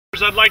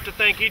Riders, I'd like to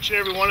thank each and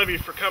every one of you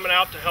for coming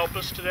out to help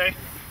us today.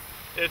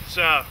 It's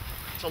a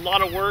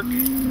lot of work.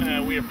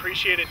 We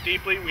appreciate it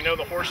deeply. We know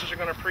the horses are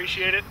going to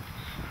appreciate it.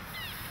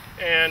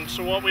 And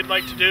so what we'd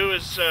like to do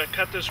is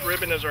cut this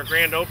ribbon as our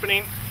grand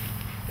opening.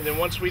 And then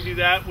once we do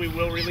that, we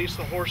will release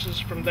the horses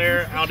from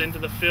there out into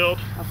the field,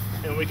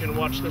 and we can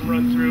watch them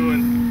run through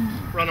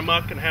and run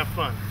amok and have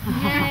fun.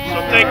 So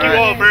thank you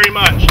all very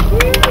much.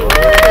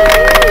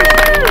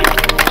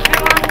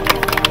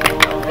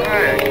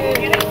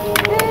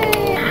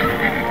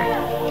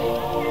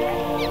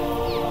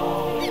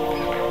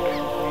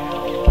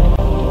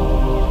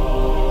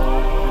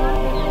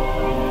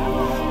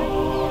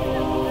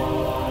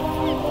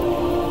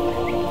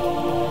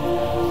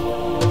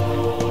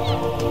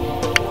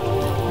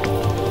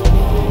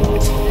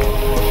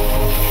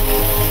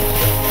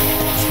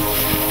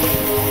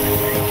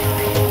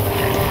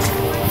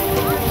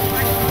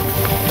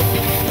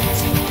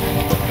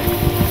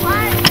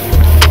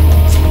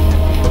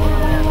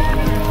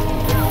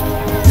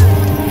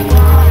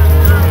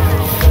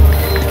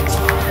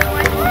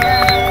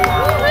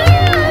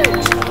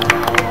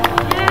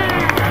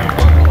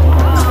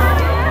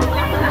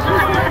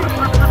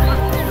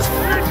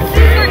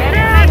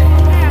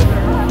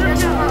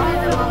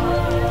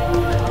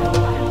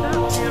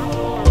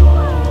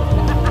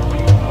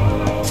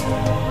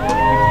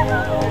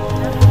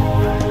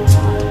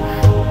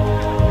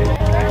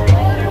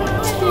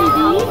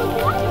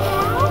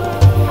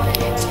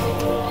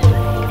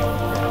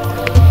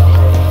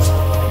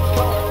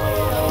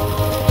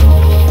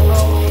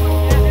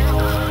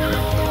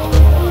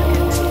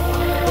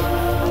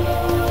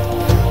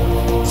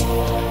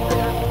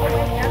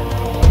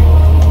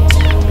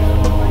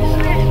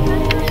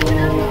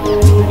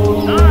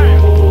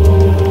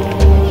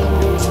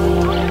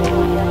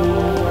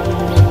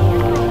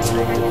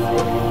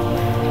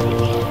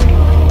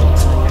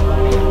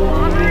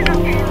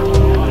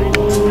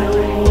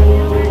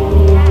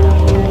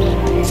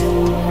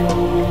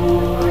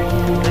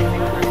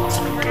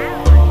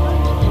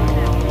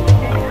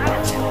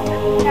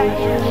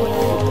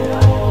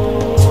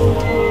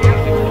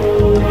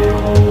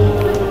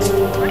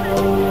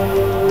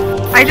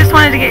 I just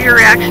wanted to get your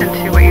reaction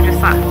to what you just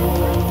saw.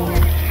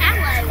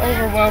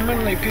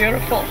 Overwhelmingly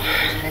beautiful.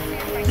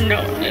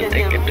 No, that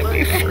they get to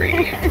be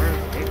free.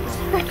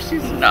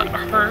 She's not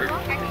hurt.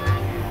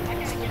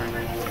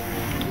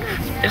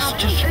 It's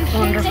just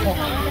wonderful.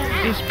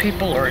 These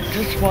people are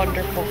just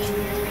wonderful.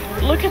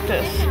 Look at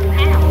this.